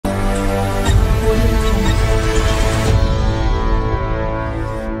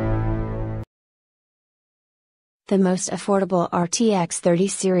the most affordable RTX 30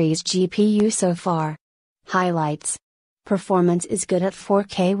 series GPU so far. Highlights: performance is good at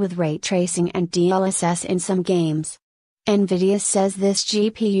 4K with ray tracing and DLSS in some games. Nvidia says this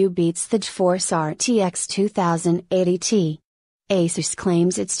GPU beats the GeForce RTX 2080 Ti. Asus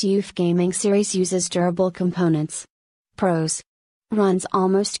claims its TUF Gaming series uses durable components. Pros: runs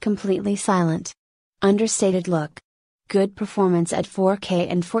almost completely silent. Understated look. Good performance at 4K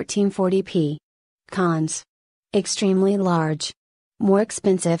and 1440p. Cons: extremely large. More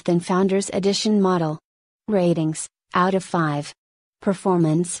expensive than Founders Edition model. Ratings: out of 5.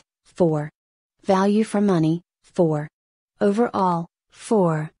 Performance: 4. Value for money: 4. Overall: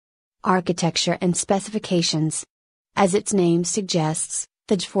 4. Architecture and specifications. As its name suggests,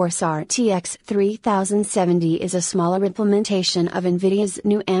 the GeForce RTX 3070 is a smaller implementation of Nvidia's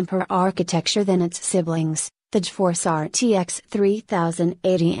new Ampere architecture than its siblings, the GeForce RTX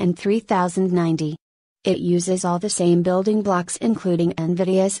 3080 and 3090. It uses all the same building blocks including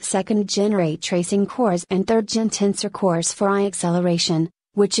Nvidia's 2nd-gen ray tracing cores and 3rd-gen tensor cores for eye acceleration,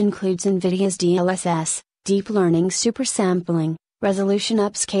 which includes Nvidia's DLSS, deep learning supersampling, resolution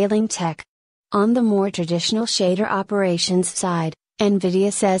upscaling tech. On the more traditional shader operations side,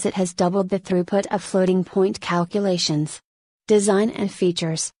 Nvidia says it has doubled the throughput of floating point calculations. Design and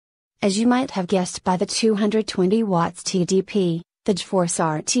features. As you might have guessed by the 220 watts TDP, the GeForce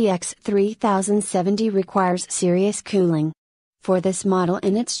RTX 3070 requires serious cooling. For this model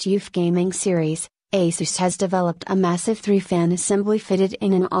in its TUF Gaming series, Asus has developed a massive 3-fan assembly fitted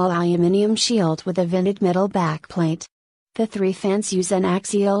in an all-aluminum shield with a vented metal backplate. The 3 fans use an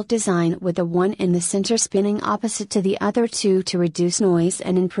axial design with the one in the center spinning opposite to the other two to reduce noise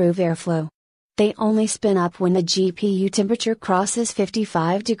and improve airflow. They only spin up when the GPU temperature crosses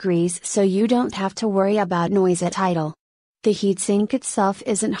 55 degrees, so you don't have to worry about noise at idle. The heatsink itself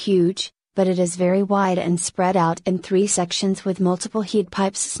isn't huge, but it is very wide and spread out in 3 sections with multiple heat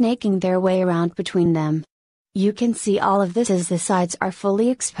pipes snaking their way around between them. You can see all of this as the sides are fully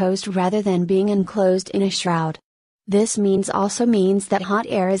exposed rather than being enclosed in a shroud. This also means that hot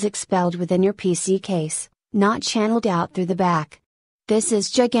air is expelled within your PC case, not channeled out through the back. This is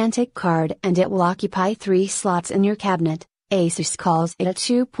gigantic card and it will occupy 3 slots in your cabinet. Asus calls it a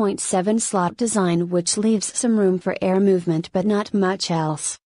 2.7 slot design, which leaves some room for air movement but not much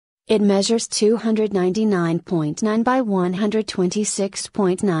else. It measures 299.9 by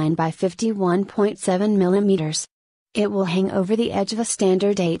 126.9 by 51.7 millimeters. It will hang over the edge of a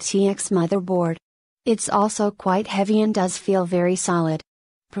standard ATX motherboard. It's also quite heavy and does feel very solid.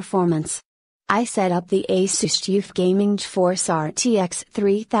 Performance. I set up the Asus TUF Gaming GeForce RTX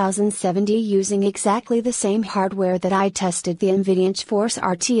 3070 using exactly the same hardware that I tested the Nvidia GeForce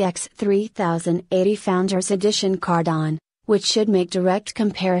RTX 3080 Founders Edition card on, which should make direct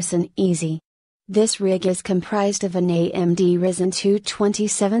comparison easy. This rig is comprised of an AMD Ryzen 2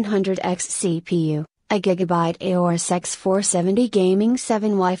 2700X CPU, a GB Aorus X470 Gaming 7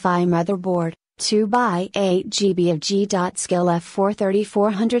 Wi-Fi motherboard, 2x8GB of G.Skill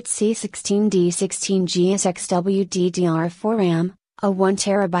F43400C16D16 GSXW DDR4 RAM, a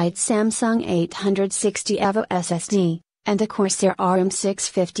 1TB Samsung 860 EVO SSD, and a Corsair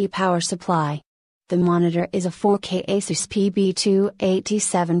RM650 power supply. The monitor is a 4K Asus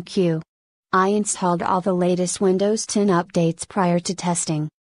PB287Q. I installed all the latest Windows 10 updates prior to testing.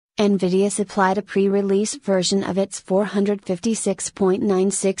 Nvidia supplied a pre-release version of its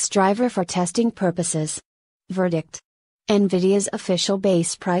 456.96 driver for testing purposes. Verdict: Nvidia's official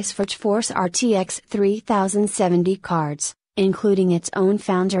base price for GeForce RTX 3070 cards, including its own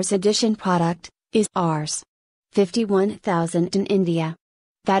Founders Edition product, is Rs. 51,000 in India.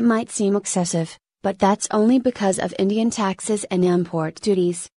 That might seem excessive, but that's only because of Indian taxes and import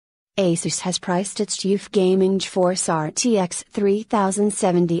duties. Asus has priced its TUF Gaming GeForce RTX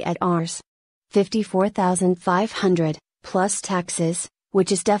 3070 at Rs. 54,500, plus taxes,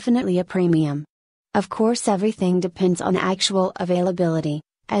 which is definitely a premium. Of course, everything depends on actual availability.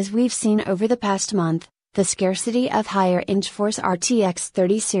 As we've seen over the past month, the scarcity of higher-end GeForce RTX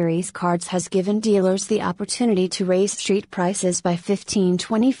 30 series cards has given dealers the opportunity to raise street prices by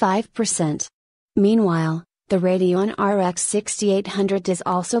 15–25%. Meanwhile, the Radeon RX6000 is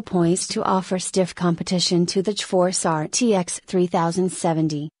also poised to offer stiff competition to the GeForce RTX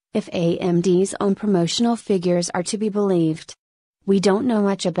 3070, if AMD's own promotional figures are to be believed. We don't know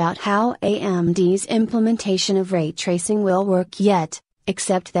much about how AMD's implementation of ray tracing will work yet,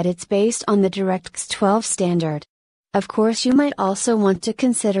 except that it's based on the DirectX 12 standard. Of course, you might also want to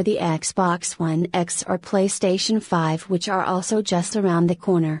consider the Xbox One X or PlayStation 5, which are also just around the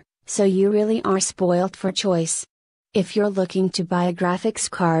corner. So you really are spoiled for choice. If you're looking to buy a graphics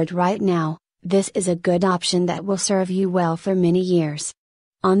card right now, This is a good option that will serve you well for many years.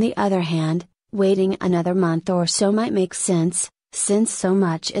 On the other hand, waiting another month or so might make sense, since so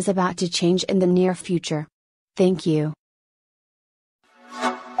much is about to change in the near future. Thank you.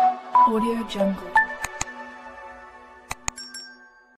 Audio Jungle.